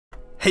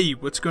Hey,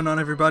 what's going on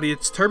everybody?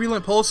 It's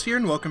Turbulent Pulse here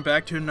and welcome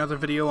back to another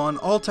video on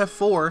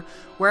ALTF4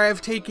 where I've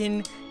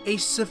taken a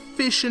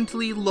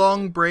sufficiently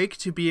long break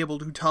to be able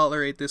to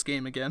tolerate this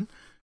game again.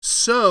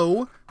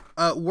 So,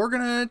 we're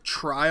gonna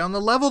try on the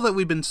level that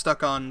we've been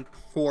stuck on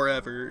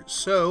forever.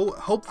 So,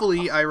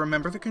 hopefully I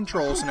remember the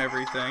controls and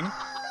everything.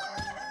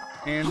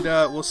 And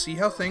we'll see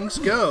how things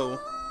go.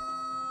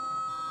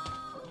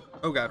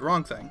 Oh god,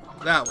 wrong thing.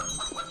 That one.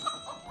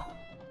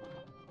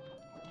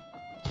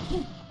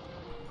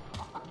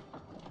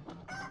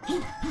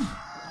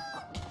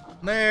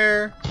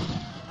 There,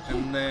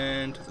 and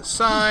then to the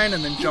sign,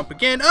 and then jump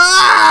again.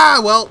 Ah!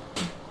 Well,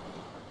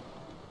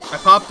 I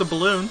popped the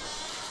balloon.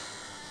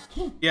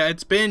 Yeah,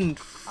 it's been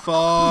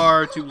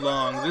far too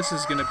long. This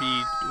is gonna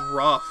be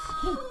rough.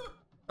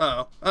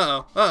 Uh-oh,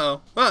 uh-oh,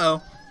 uh-oh,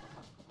 uh-oh.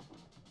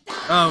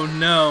 Oh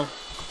no.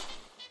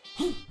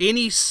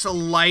 Any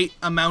slight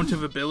amount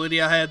of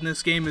ability I had in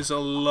this game is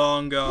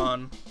long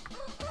gone.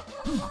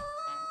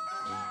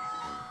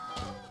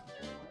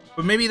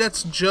 But maybe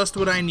that's just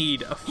what I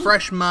need. A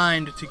fresh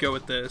mind to go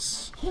with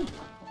this.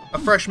 A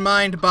fresh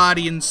mind,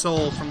 body, and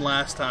soul from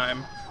last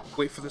time.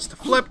 Wait for this to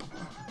flip.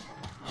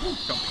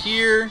 Jump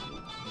here.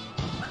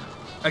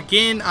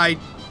 Again,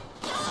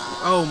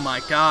 oh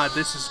my god,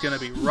 this is gonna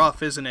be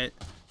rough, isn't it?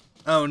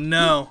 Oh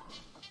no.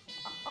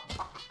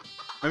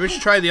 Maybe we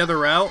should try the other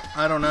route?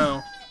 I don't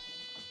know.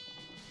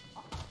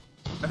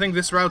 I think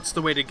this route's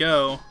the way to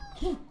go.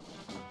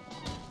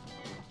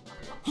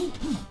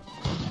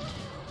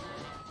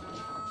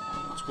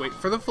 Wait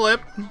for the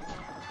flip.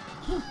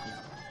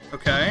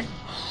 Okay.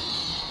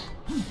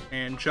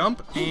 And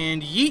jump.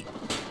 And yeet.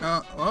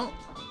 Well.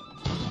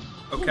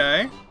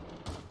 Okay.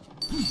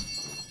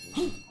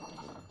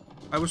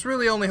 I was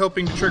really only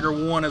hoping to trigger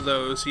one of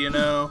those, you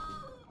know.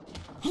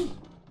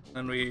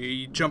 Then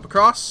we jump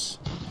across.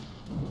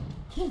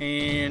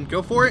 And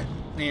go for it.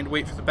 And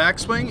wait for the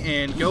backswing.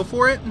 And go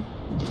for it.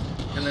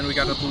 And then we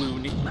got a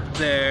balloon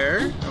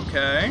there.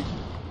 Okay.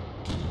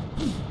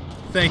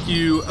 Thank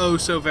you oh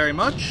so very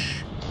much.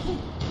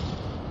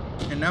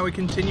 And now we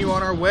continue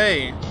on our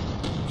way.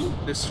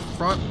 This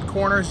front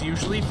corner is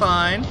usually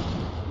fine.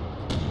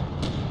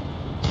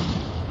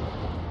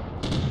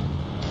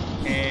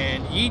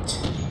 And yeet.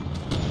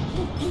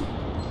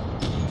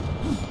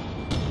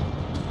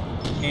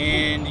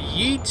 And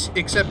yeet.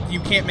 Except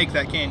you can't make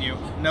that, can you?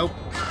 Nope.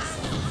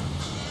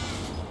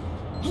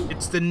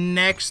 It's the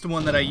next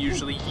one that I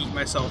usually yeet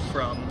myself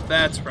from.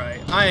 That's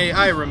right.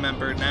 I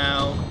remember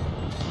now.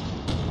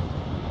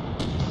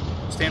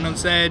 Stand on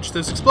this edge.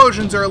 Those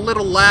explosions are a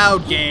little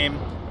loud, game.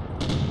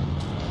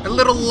 A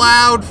little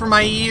loud for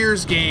my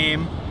ears,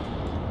 game.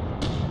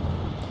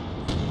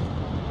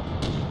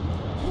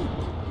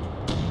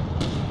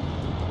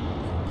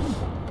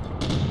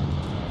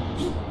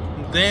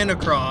 And then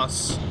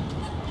across.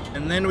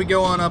 And then we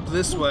go on up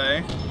this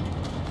way.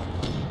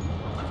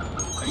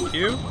 Thank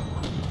you.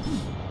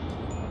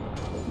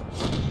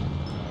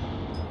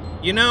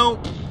 You know,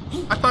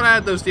 I thought I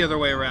had those the other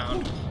way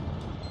around.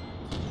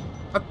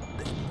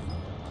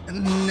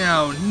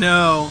 No,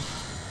 no.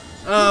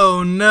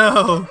 Oh,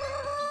 no.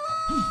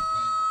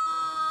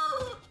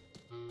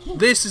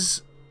 This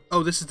is...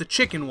 Oh, this is the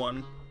chicken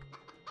one.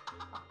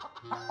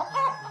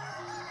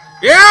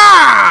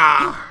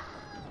 Yeah!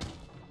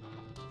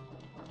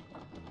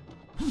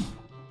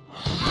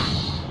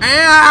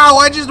 Ow!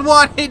 I just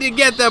wanted to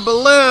get the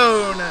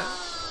balloon!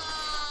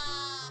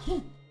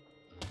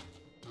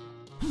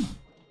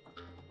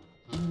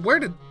 Where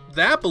did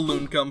that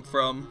balloon come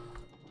from?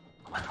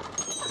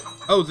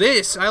 Oh,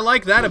 this! I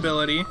like that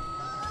ability.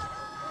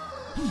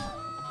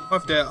 I'll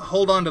have to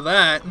hold on to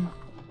that.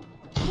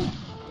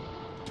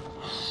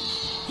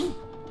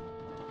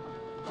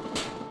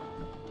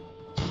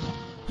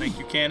 Thank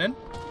you, cannon.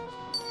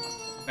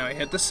 Now I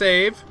hit the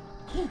save.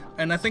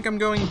 And I think I'm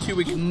going to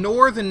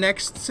ignore the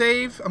next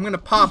save. I'm going to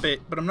pop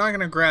it, but I'm not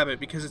going to grab it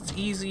because it's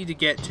easy to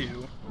get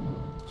to.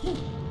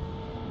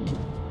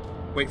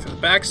 Wait for the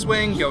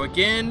backswing, go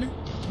again.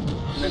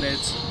 And then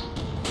it's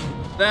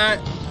that.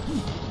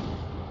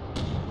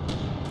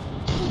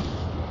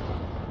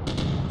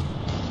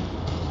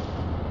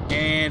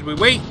 And we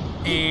wait,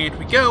 and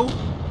we go.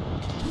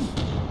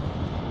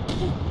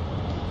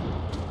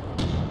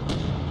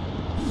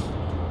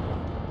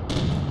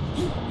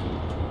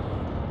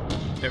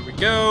 There we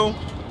go.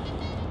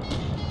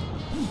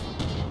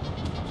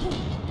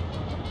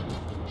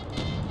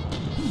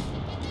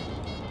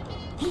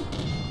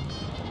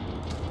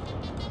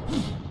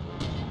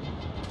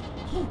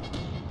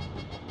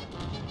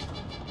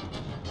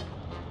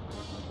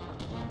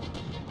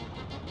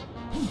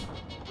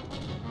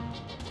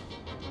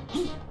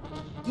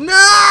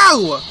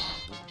 No!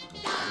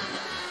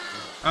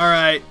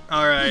 Alright,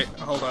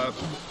 hold up.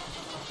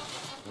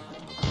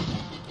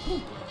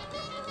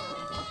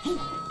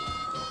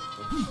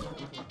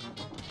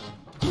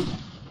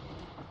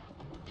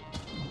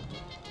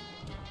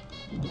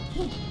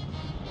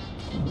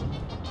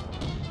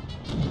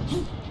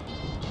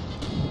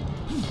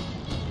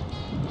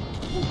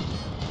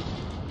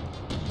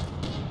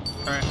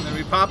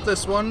 pop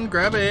this one,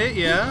 grab it,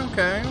 yeah,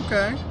 okay,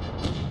 okay.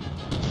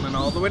 And then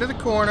all the way to the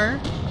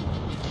corner.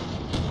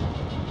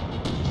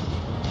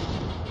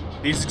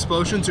 These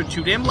explosions are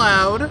too damn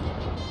loud.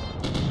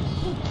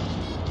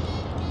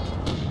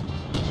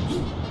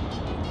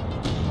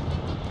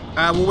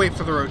 We'll wait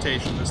for the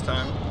rotation this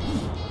time.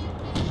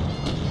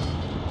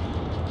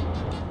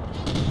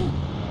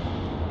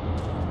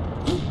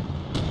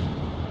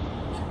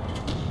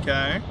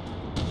 Okay.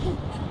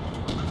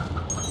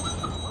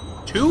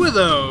 2 of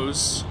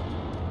those.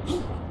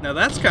 Now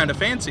that's kind of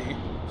fancy.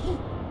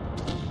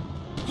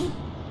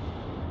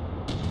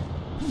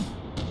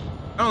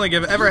 I don't think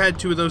I've ever had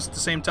 2 of those at the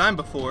same time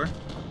before.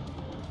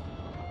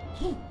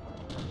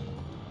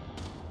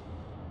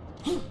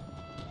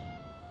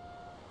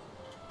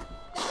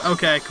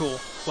 Okay, cool.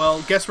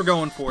 Well, guess we're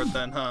going for it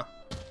then, huh?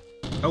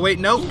 Oh wait,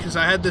 nope, because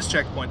I had this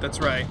checkpoint. That's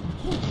right.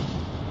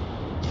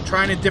 I'm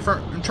trying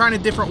a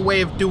different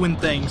way of doing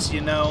things, you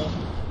know.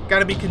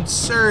 Gotta be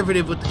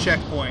conservative with the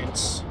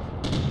checkpoints.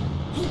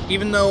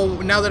 Even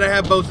though now that I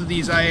have both of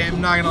these, I am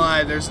not gonna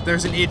lie.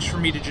 There's an itch for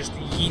me to just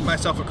yeet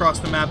myself across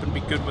the map and be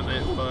good with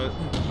it, but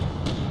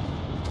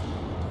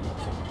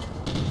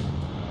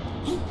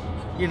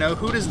you know,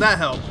 who does that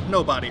help?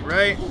 Nobody,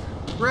 right?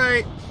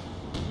 Right.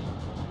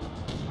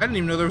 I didn't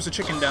even know there was a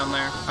chicken down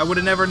there. I would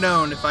have never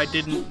known if I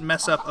didn't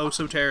mess up oh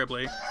so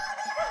terribly.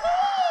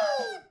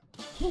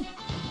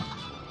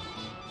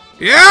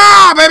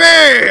 Yeah,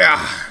 baby!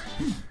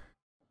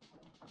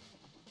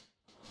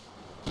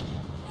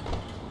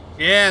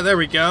 Yeah, there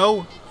we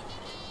go.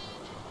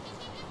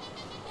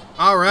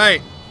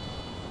 Alright.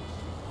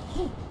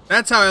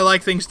 That's how I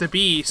like things to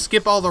be.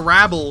 Skip all the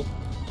rabble.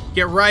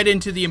 Get right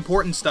into the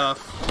important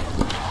stuff.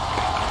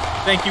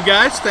 Thank you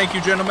guys. Thank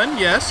you, gentlemen.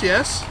 Yes,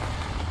 yes.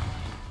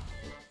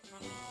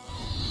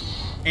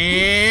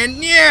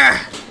 And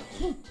yeah!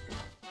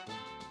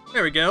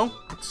 There we go.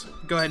 Let's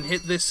go ahead and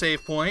hit this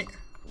save point.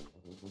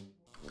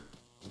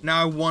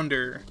 Now I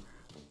wonder.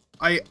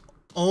 I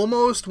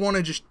almost want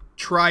to just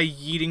try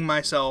yeeting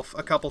myself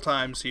a couple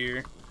times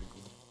here.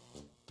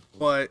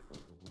 But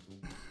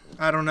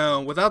I don't know.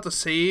 Without the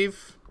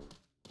save,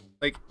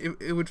 like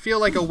it would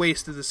feel like a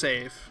waste of the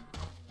save.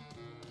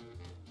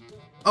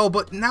 Oh,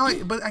 but now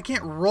I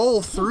can't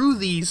roll through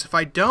these if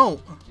I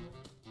don't.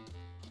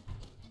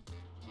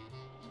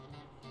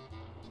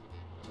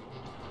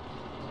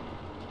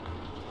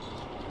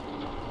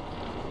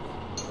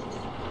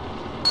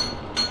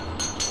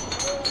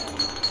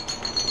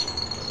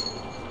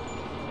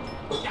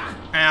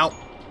 Ow.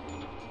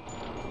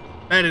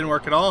 That didn't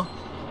work at all.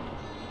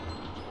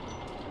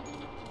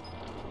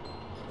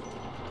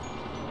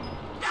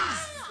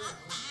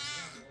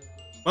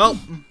 Well,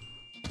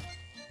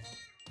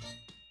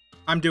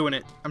 I'm doing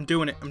it. I'm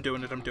doing it. I'm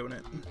doing it. I'm doing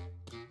it.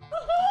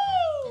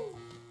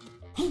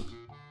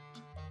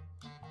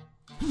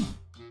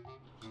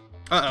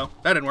 Uh-oh.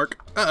 That didn't work.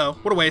 Uh-oh.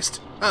 What a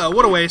waste. Uh-oh.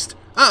 What a waste.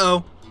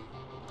 Uh-oh.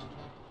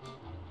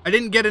 I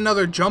didn't get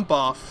another jump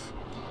off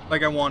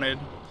like I wanted.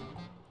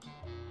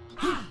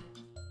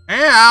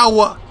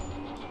 Ow!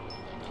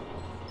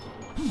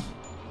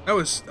 That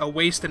was a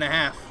waste and a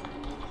half.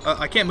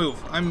 I can't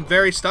move. I'm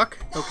very stuck.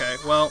 Okay,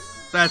 well,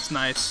 that's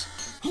nice.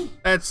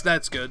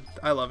 That's good.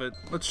 I love it.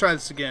 Let's try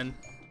this again.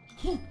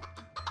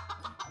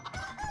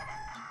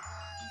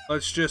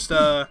 Let's just,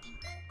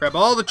 grab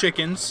all the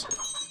chickens.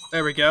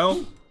 There we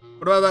go.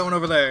 What about that one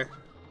over there?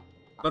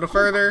 A little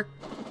further.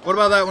 What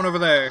about that one over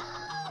there?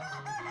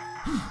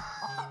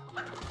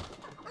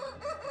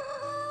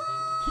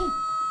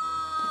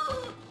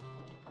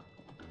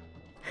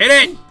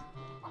 Hit it!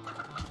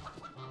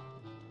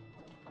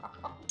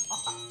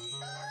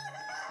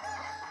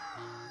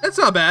 That's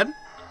not bad.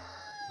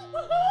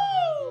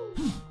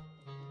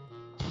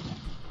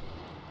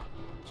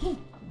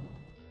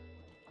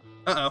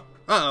 Uh-oh.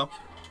 Uh-oh.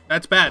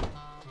 That's bad.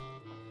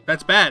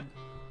 That's bad.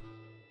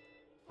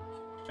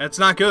 That's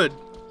not good.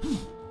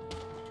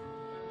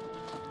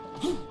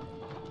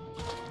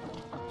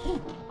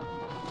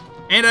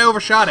 And I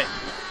overshot it.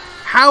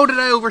 How did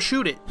I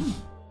overshoot it?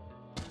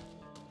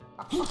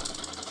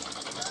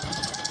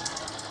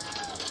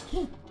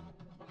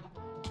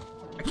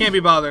 I can't be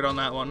bothered on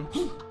that one.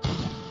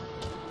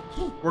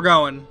 We're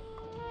going.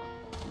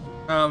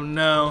 Oh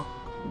no.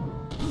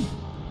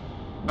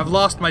 I've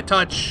lost my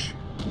touch.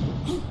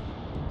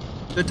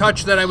 The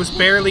touch that I was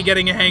barely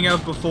getting a hang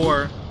of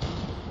before.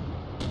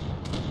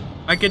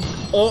 I could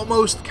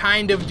almost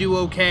kind of do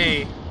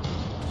okay.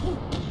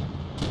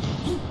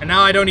 And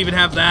now I don't even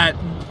have that.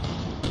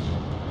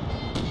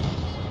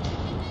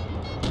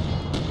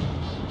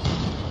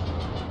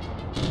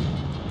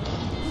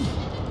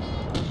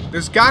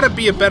 There's gotta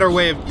be a better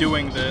way of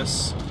doing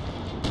this.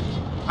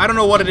 I don't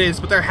know what it is,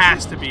 but there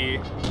has to be.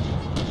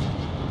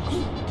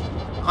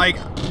 Like,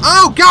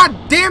 oh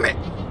god damn it!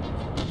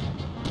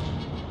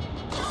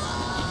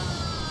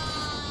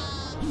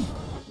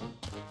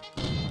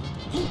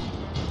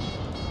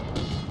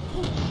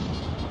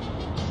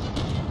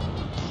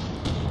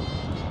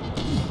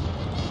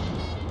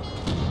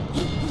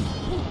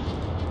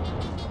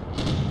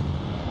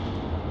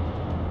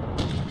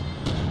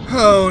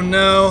 Oh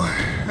no.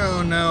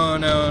 Oh no,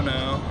 no,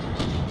 no.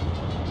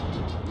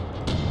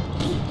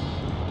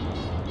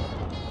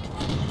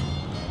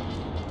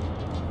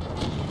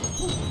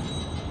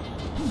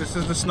 This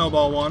is the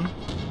snowball one.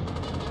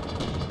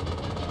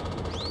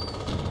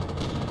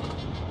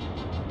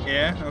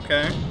 Yeah,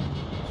 okay.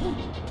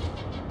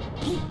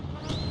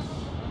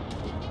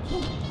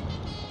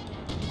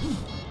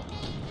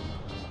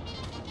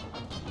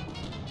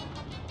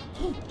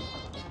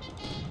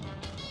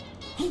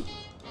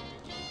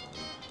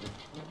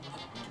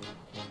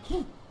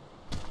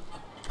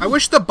 I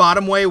wish the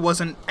bottom way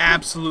wasn't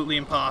absolutely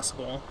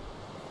impossible.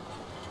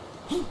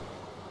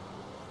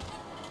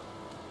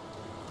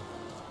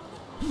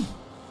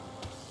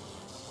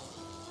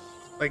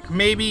 Like,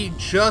 maybe,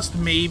 just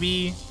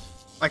maybe,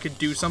 I could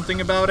do something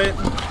about it.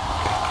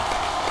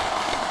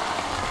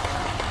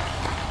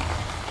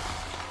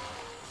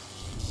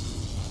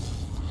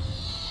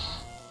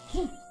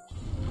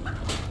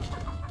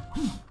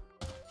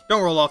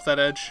 Don't roll off that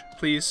edge,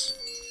 please.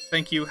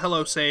 Thank you.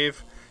 Hello,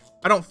 save.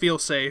 I don't feel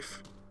safe.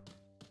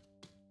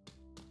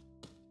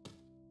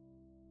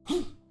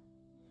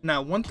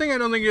 Now, one thing I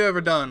don't think you've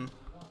ever done.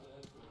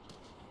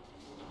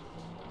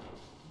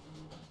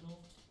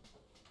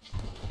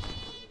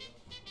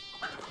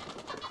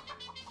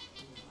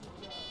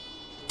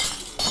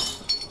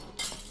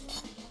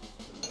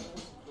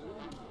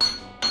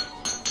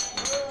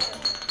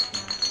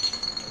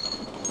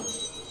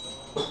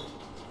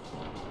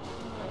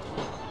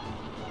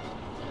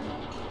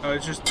 Oh,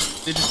 it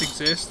just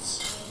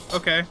exists?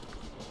 Okay.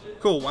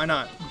 Cool, why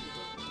not?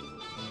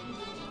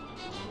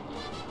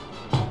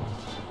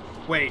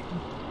 Wait.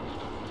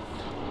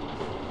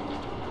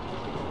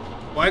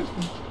 What?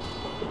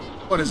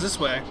 What is this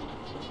way?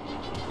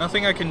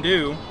 Nothing I can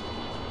do.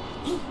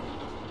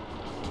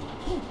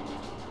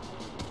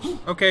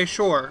 Okay,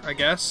 sure, I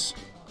guess.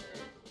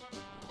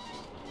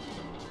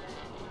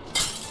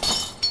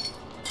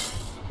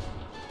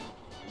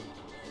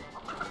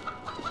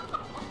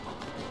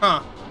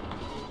 Huh.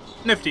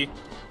 Nifty.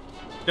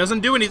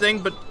 Doesn't do anything,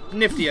 but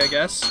nifty, I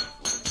guess.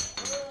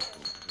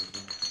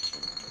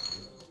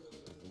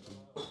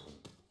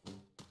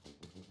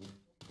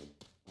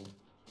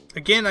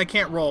 Again, I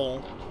can't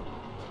roll.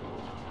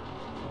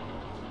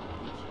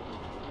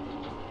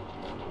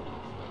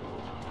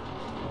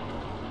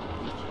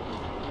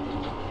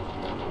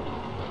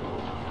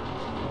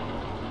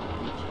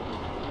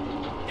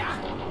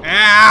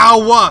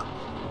 Ow!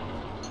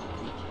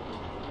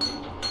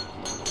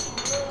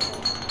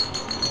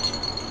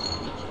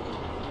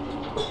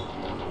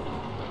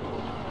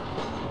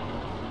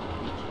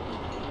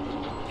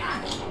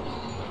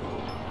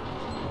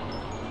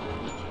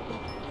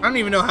 I don't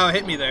even know how it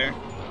hit me there.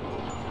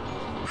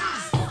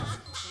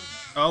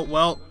 Oh,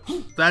 well,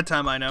 that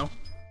time I know.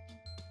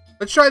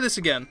 Let's try this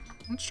again.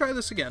 Let's try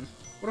this again.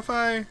 What if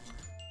I...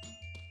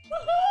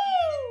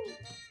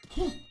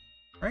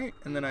 Right,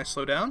 and then I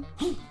slow down.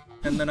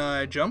 And then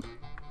I jump.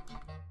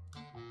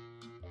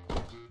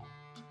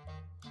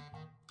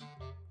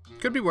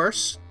 Could be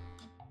worse.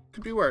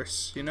 Could be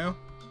worse, you know?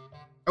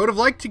 I would have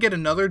liked to get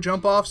another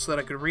jump off so that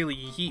I could really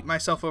yeet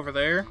myself over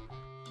there.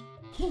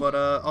 But,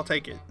 I'll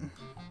take it.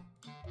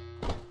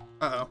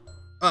 Uh-oh.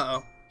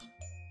 Uh-oh.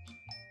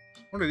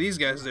 What are these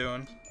guys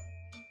doing?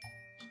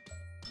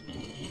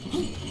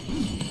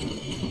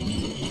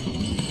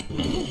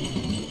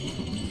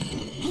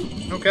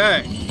 Okay.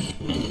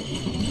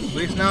 At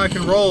least now I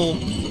can roll.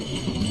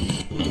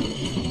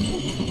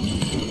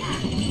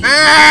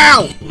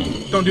 Ow!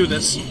 Don't do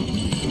this.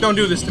 Don't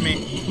do this to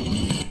me.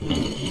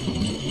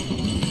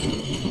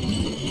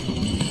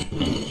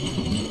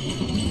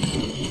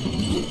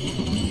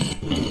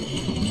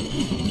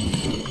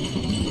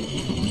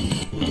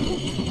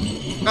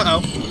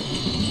 Uh-oh.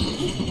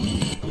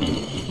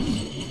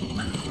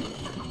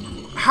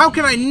 How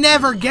can I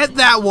never get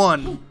that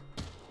one?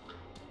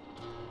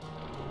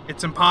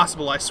 It's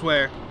impossible, I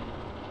swear.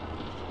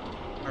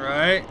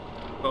 Alright.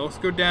 Both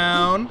go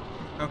down.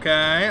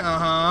 Okay,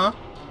 uh-huh.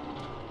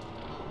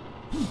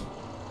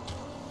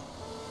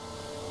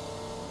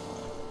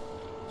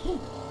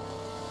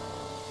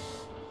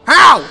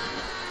 How?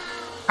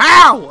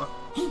 How?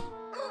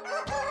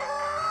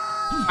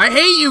 I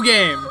hate you,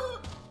 game!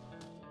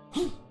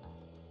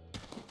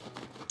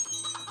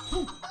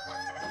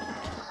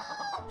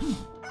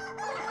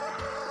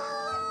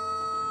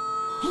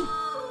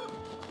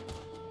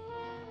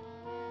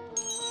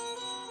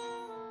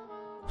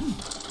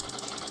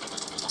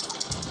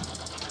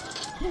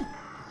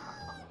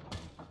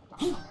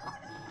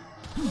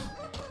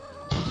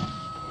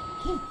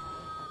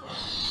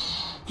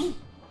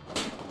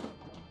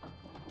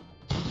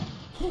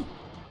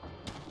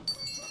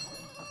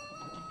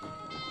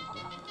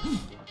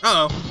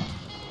 Uh-oh.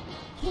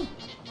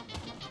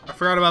 I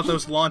forgot about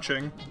those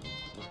launching.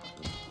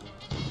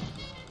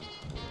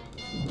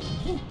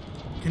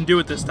 Can do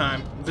it this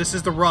time. This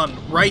is the run.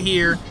 Right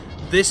here.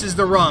 This is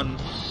the run.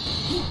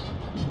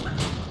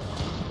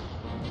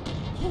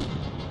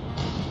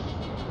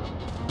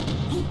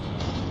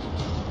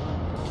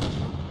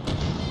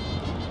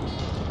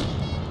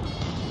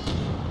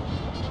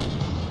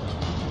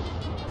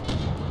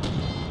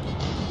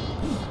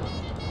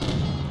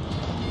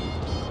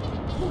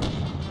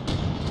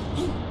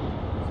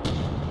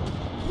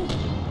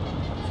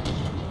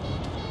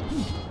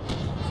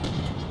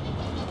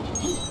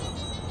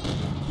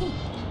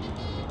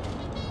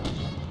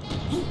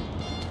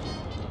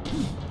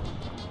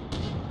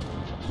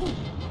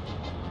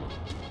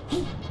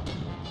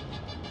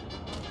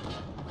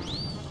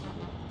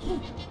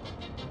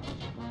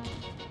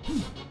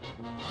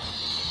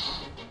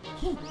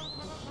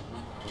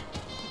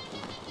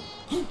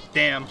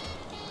 Damn.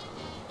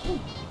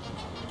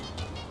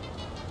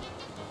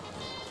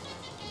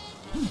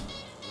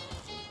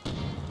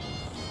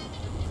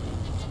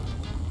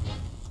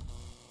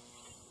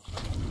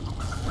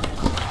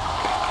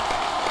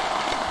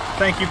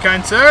 Thank you,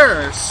 kind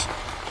sirs.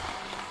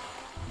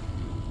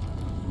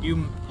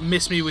 You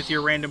miss me with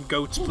your random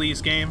goats,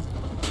 please, game.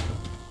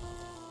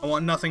 I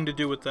want nothing to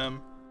do with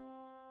them.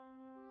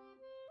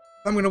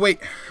 I'm gonna wait.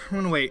 I'm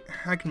gonna wait.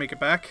 I can make it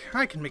back.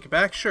 I can make it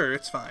back. Sure,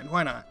 it's fine.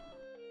 Why not?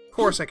 Of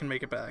course I can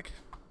make it back.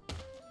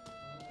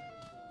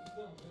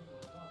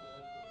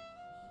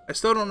 I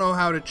still don't know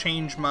how to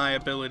change my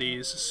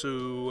abilities,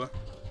 so...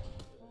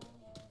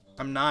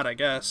 I'm not, I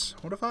guess.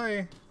 What if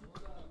I...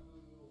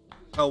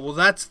 Oh, well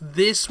that's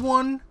this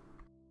one?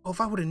 Oh,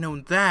 if I would have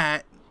known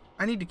that...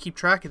 I need to keep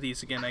track of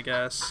these again, I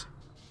guess.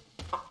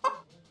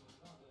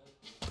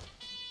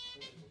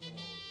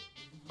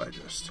 I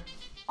just...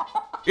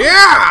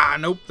 Yeah!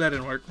 Nope, that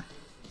didn't work.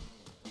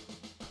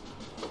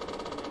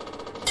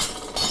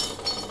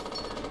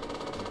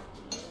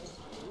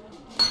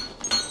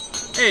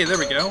 Hey, there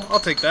we go. I'll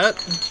take that.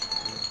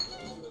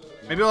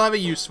 Maybe I'll have a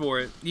use for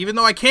it. Even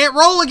though I can't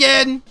roll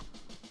again!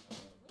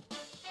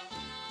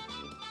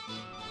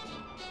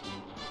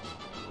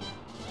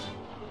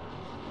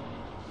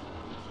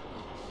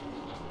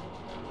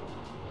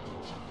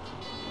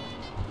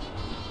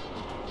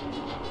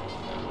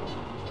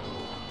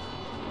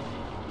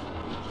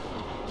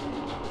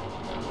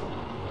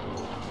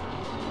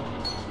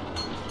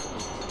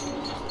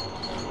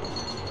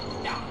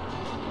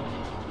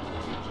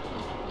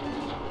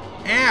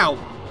 Ow!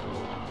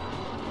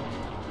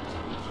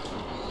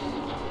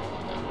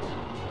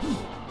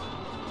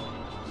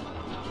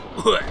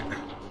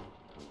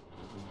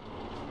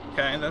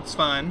 Okay, that's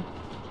fine.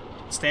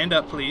 Stand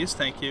up, please.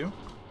 Thank you.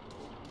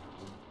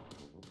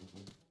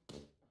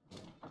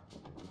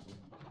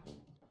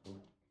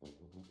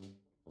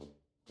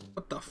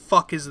 What the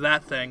fuck is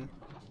that thing?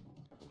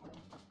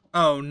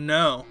 Oh,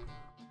 no.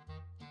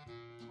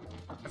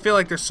 I feel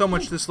like there's so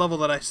much this level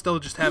that I still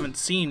just haven't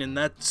seen, and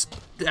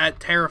that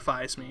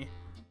terrifies me.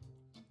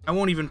 I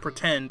won't even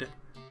pretend.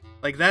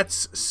 Like,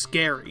 that's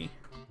scary.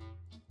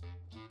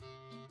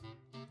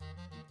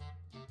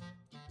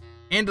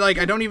 And, like,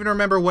 I don't even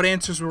remember what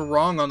answers were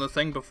wrong on the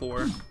thing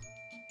before.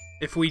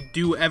 If we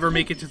do ever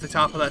make it to the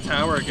top of that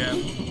tower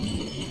again.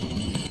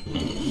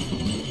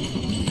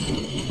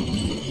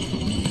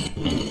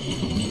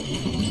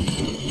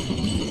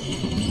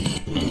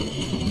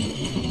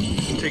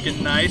 Just take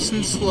it nice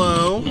and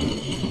slow.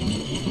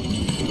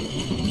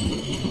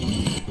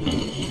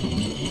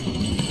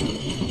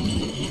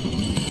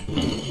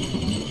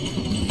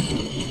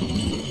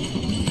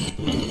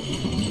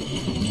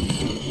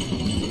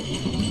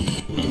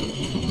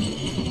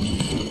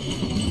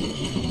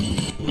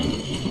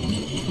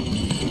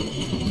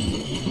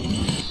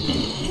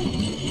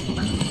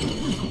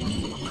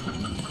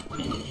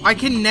 I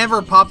can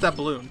never pop that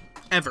balloon.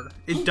 Ever.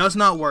 It does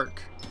not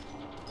work.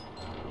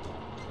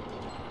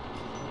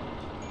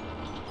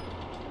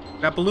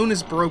 That balloon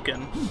is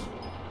broken.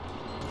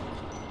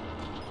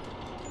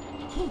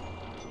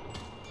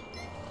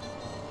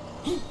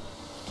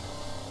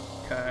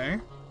 Okay.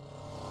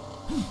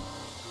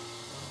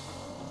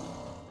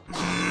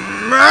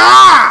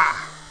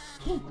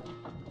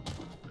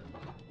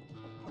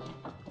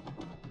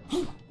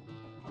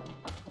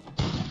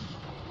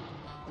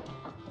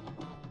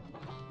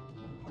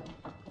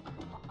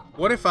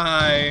 What if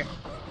I...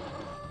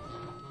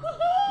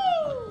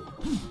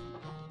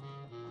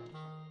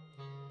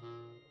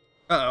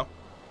 Uh-oh.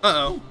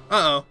 Uh-oh.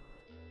 Uh-oh.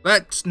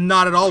 That's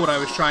not at all what I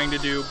was trying to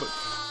do, but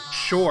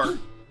sure.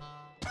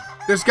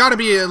 There's gotta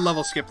be a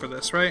level skip for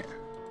this, right?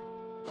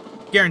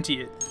 Guarantee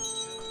it.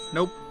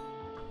 Nope.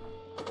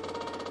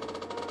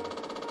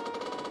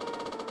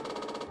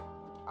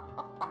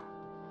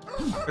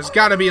 There's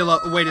gotta be a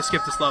way to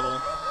skip this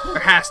level.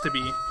 There has to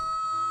be.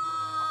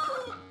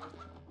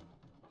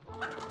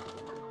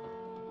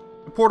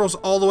 The portal's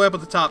all the way up at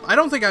the top. I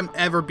don't think I'm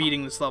ever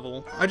beating this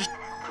level. I just...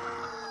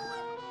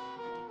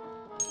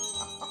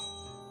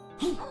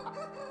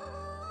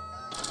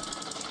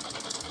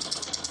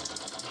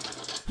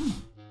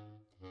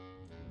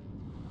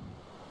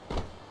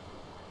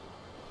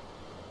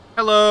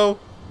 Hello!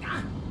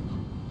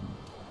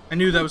 I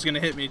knew that was gonna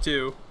hit me,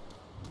 too.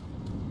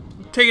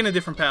 I'm taking a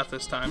different path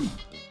this time.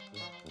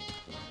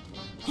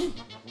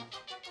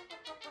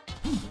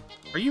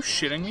 Are you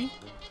shitting me?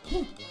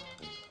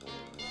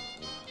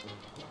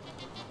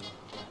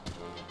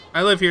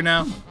 I live here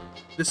now.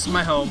 This is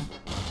my home.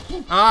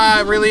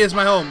 Ah, it really is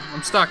my home.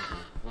 I'm stuck.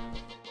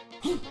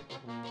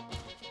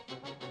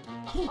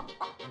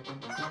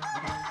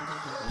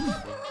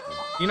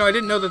 You know, I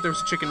didn't know that there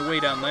was a chicken way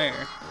down there.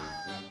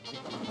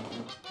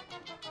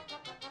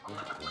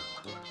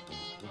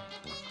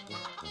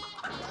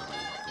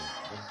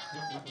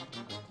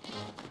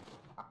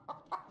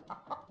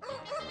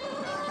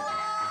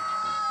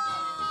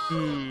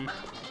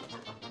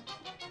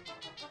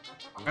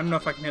 I don't know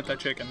if I can hit that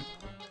chicken.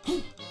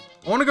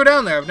 I want to go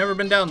down there. I've never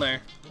been down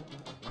there.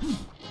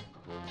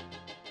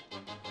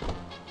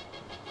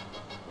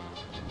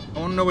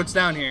 don't know what's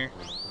down here.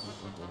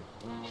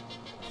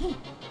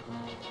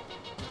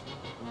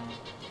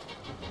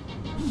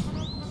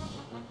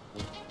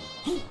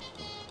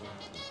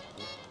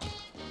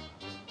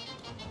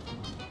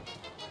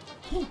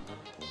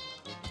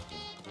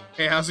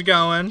 Hey, how's it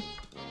going?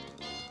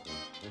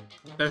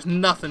 There's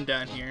nothing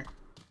down here.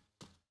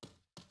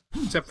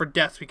 Except for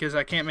death, because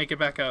I can't make it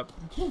back up.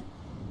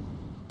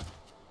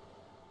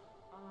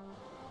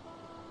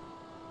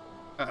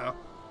 Uh-oh.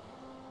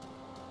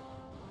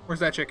 Where's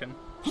that chicken?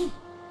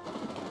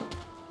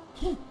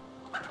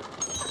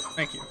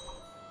 Thank you.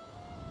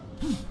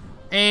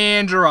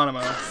 And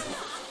Geronimo.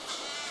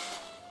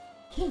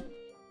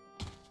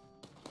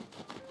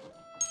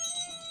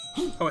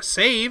 Oh, a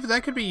save?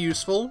 That could be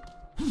useful.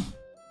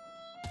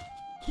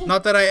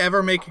 Not that I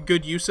ever make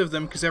good use of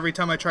them, because every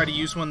time I try to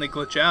use one, they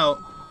glitch out.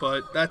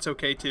 But that's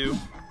okay, too.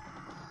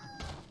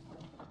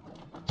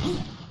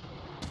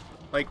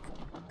 Like,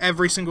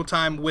 every single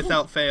time,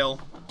 without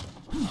fail.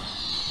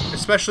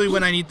 Especially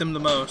when I need them the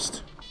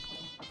most.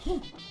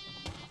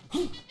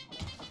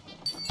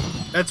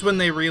 That's when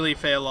they really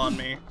fail on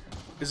me.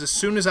 Is as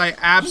soon as I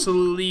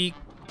absolutely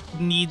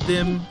need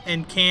them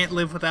and can't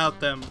live without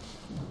them.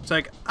 It's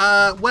like,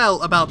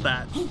 well, about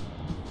that.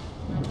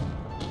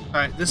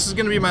 Alright, this is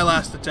gonna be my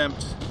last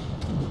attempt.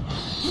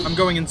 I'm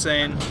going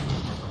insane.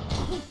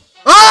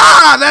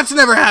 Ah! That's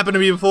never happened to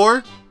me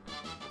before!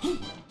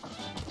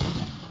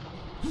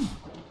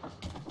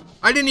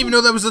 I didn't even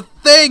know that was a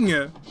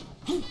thing!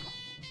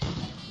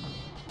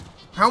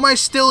 How am I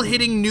still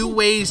hitting new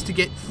ways to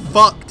get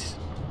fucked?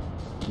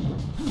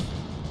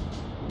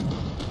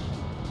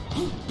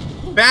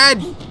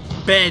 Bad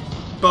bed,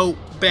 boat,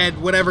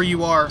 bed, whatever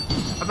you are.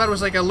 I thought it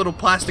was like a little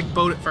plastic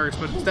boat at first,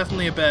 but it's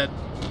definitely a bed.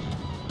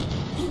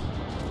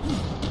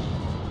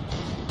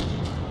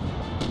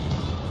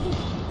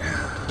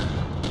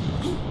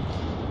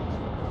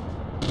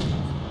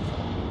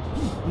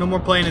 No more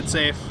playing it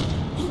safe.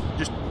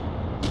 Just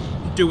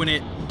doing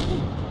it.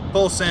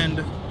 Full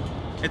send.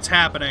 It's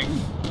happening.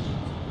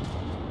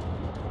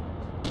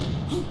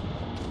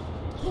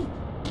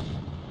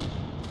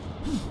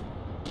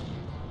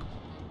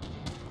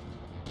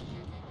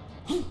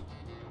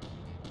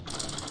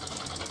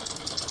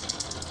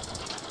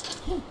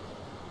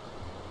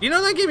 You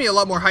know, that gave me a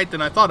lot more height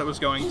than I thought it was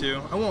going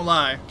to. I won't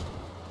lie.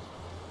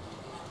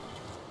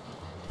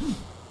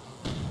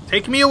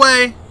 Take me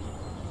away!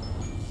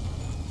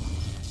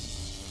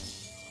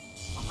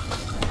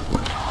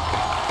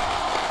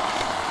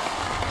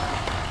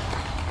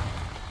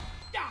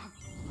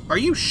 Are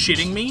you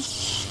shitting me?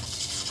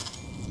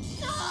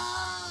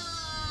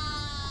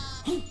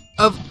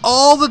 Of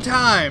all the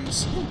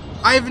times,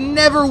 I've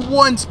never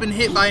once been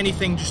hit by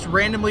anything just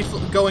randomly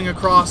going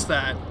across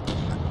that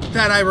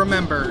I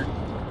remember.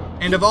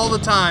 And of all the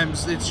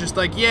times, it's just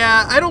like,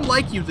 yeah, I don't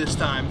like you this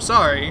time,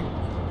 sorry.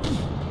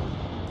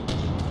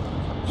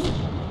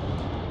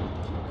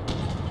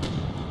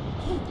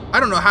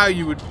 I don't know how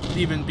you would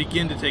even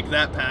begin to take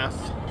that path.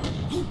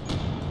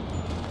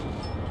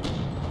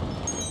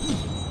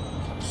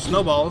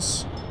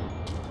 Snowballs.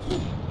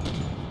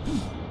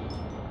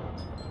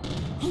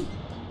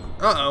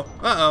 Uh-oh.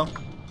 Uh-oh.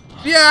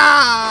 Yeah!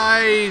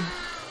 I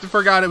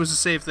forgot it was a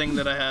safe thing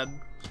that I had.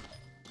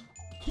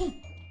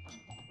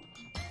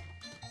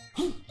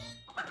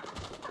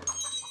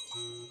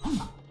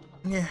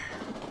 Yeah.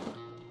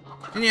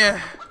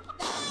 Yeah.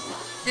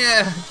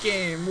 Yeah,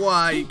 game,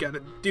 why you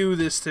gotta do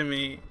this to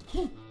me?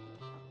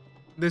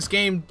 This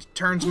game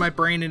turns my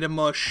brain into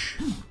mush.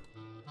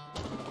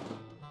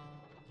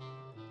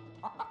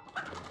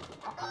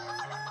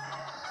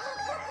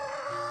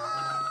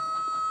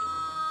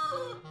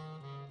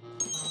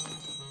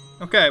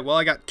 Okay, well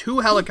I got 2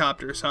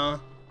 helicopters, huh?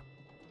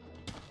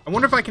 I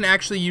wonder if I can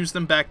actually use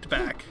them back to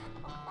back.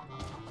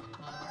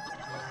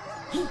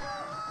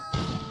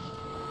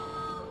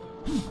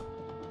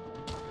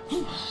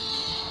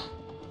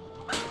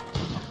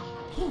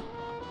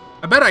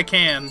 I bet I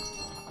can.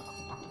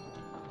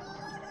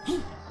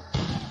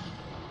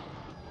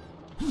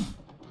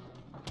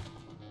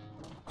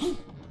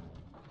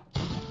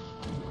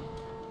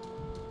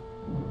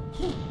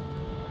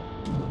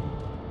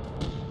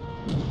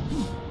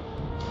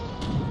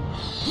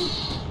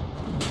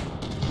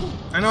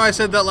 I know I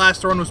said that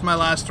last run was my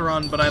last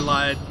run, but I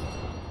lied.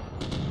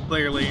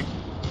 Clearly.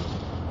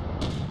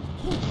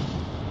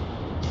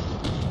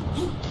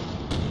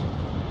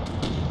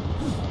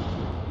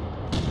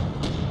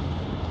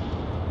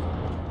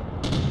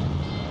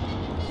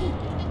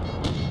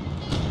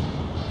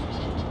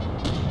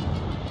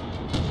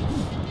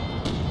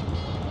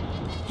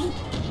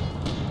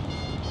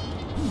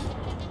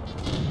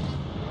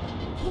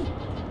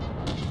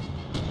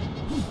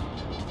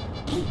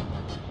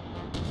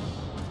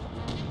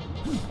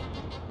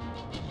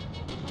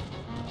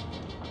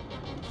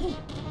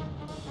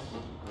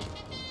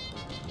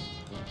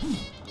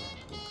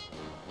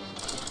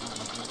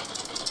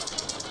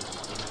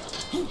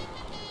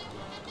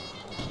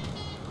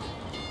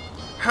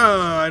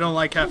 I don't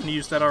like having to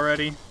use that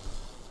already.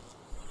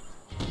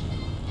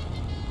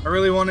 I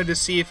really wanted to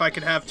see if I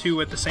could have 2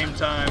 at the same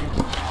time.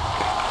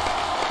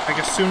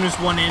 as soon as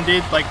one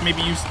ended, like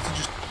maybe use it to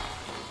just...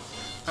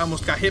 I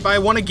almost got hit by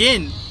one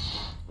again!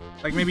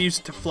 Like maybe use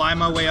it to fly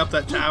my way up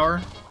that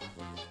tower.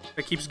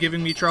 That keeps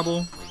giving me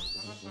trouble.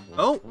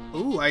 Oh,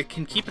 ooh, I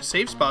can keep a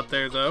safe spot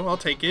there though. I'll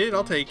take it,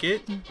 I'll take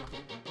it.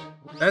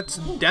 That's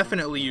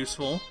definitely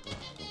useful.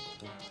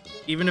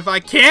 Even if I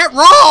can't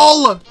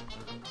roll!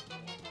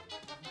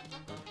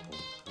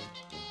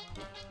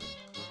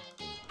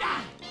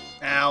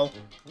 Ow.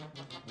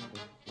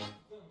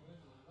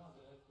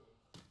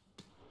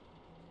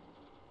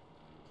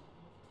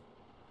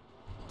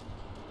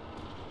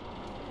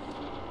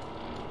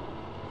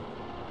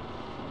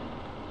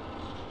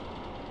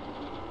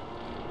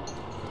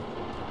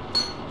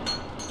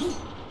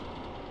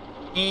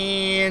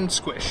 And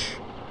squish.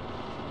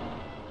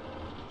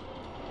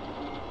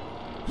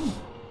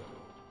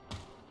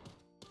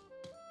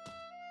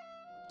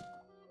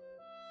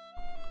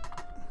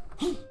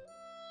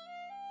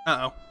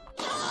 Uh-oh.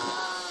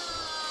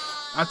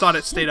 I thought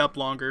it stayed up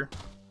longer.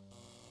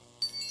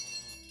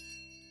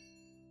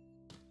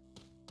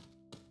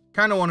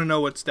 Kinda want to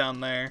know what's down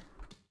there.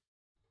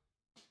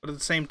 But at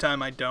the same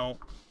time, I don't.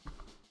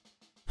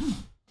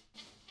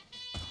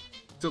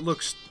 It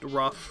looks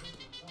rough.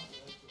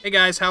 Hey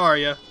guys, how are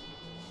you?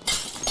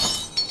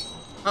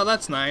 Oh,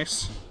 that's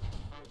nice.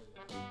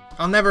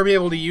 I'll never be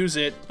able to use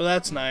it, but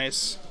that's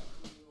nice.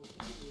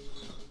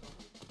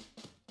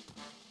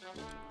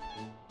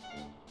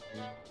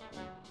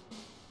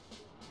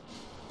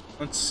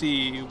 Let's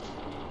see.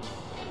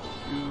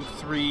 2,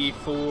 3,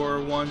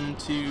 4. 1,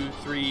 2,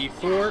 3,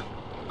 4.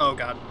 Oh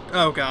god.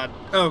 Oh god.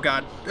 Oh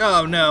god.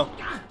 Oh no.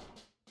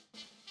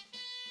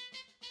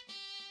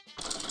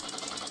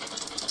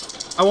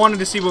 I wanted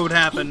to see what would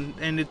happen,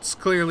 and it's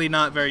clearly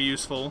not very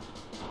useful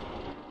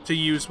to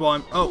use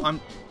while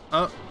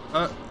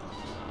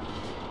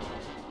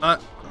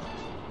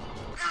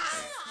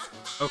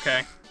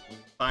okay.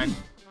 Fine.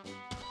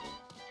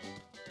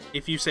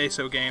 If you say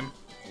so, game.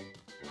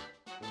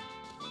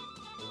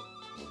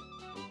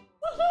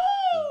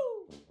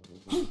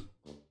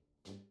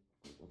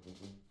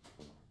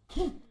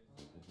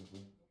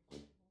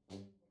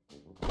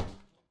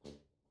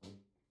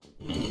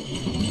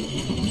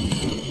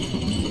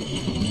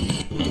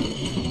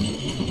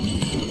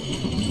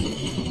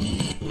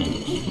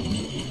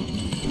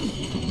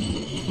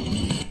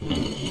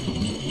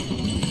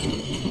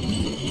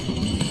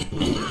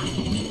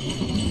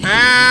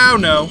 Oh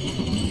no.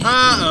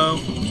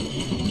 Uh-oh.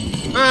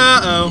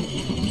 Uh-oh.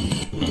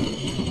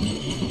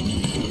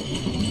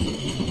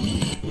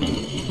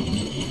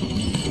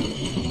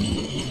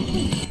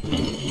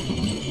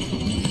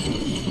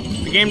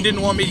 The game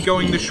didn't want me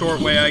going the short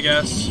way, I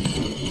guess.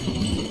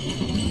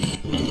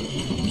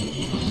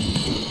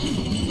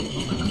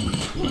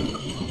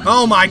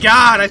 Oh my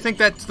god! I think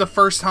that's the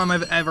first time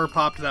I've ever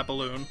popped that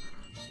balloon.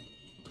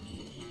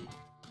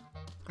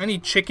 Any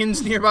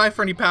chickens nearby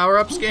for any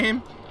power-ups,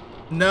 game?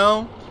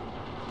 No?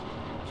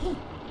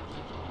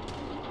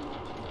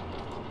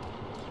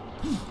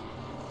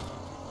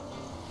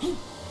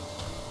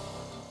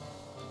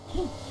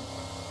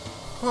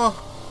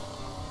 Oh.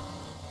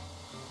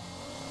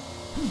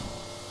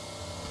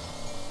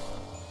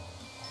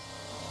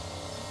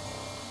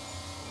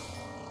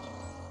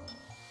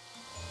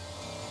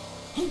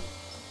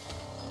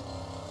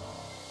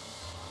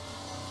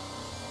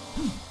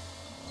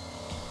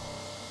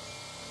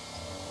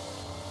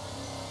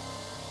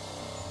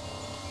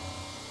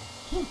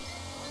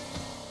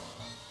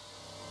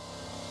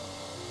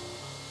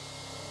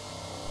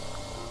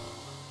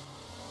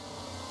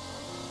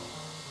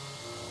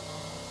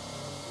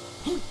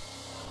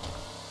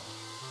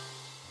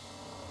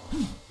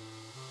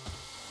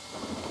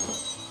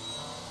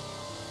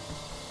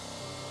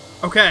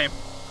 Okay.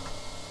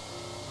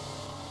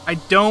 I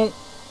don't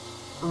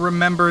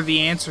remember the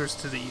answers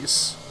to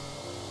these.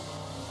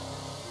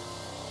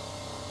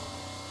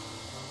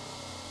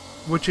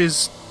 Which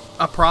is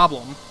a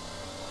problem.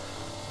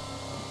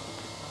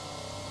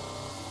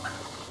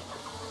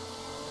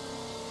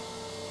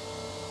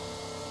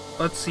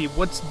 Let's see,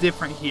 what's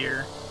different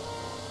here?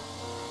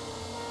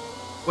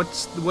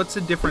 What's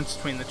the difference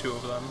between the two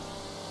of them?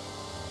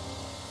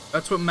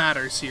 That's what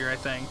matters here, I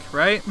think,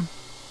 right?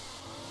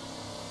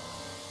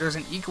 There's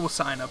an equal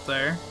sign up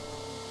there.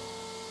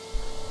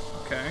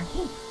 Okay.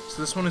 So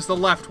this one is the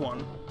left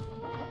one.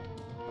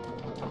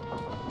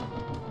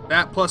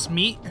 That plus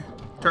meat?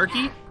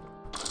 Turkey?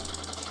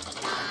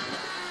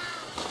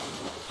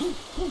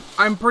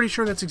 I'm pretty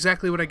sure that's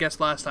exactly what I guessed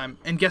last time.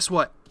 And guess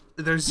what?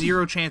 There's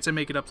zero chance I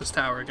make it up this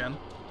tower again.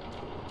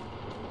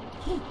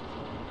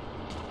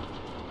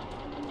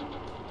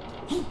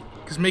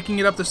 Because making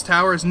it up this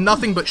tower is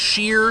nothing but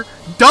sheer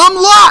dumb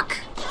luck!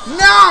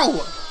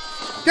 No!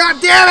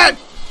 God damn it!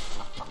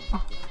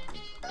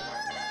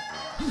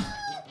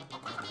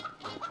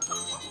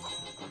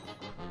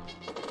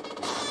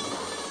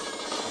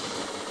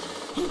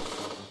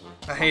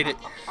 I hate it.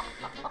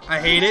 I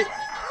hate it.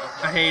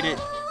 I hate it.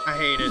 I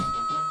hate it.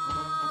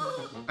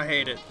 I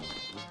hate it.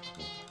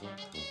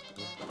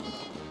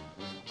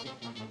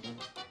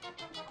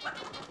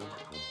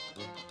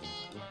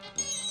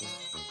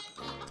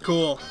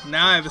 Cool.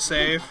 Now I have a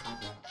save.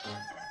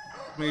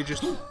 Let me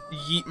just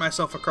yeet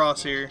myself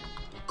across here.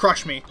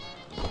 Crush me.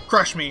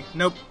 Crush me.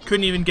 Nope.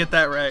 Couldn't even get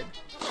that right.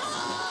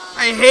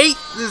 I hate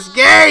this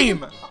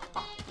game!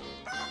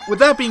 With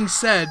that being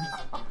said,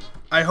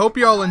 I hope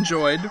you all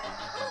enjoyed.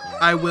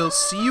 I will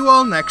see you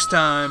all next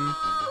time.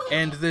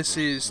 And this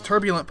is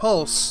Turbulent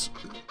Pulse,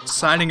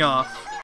 signing off.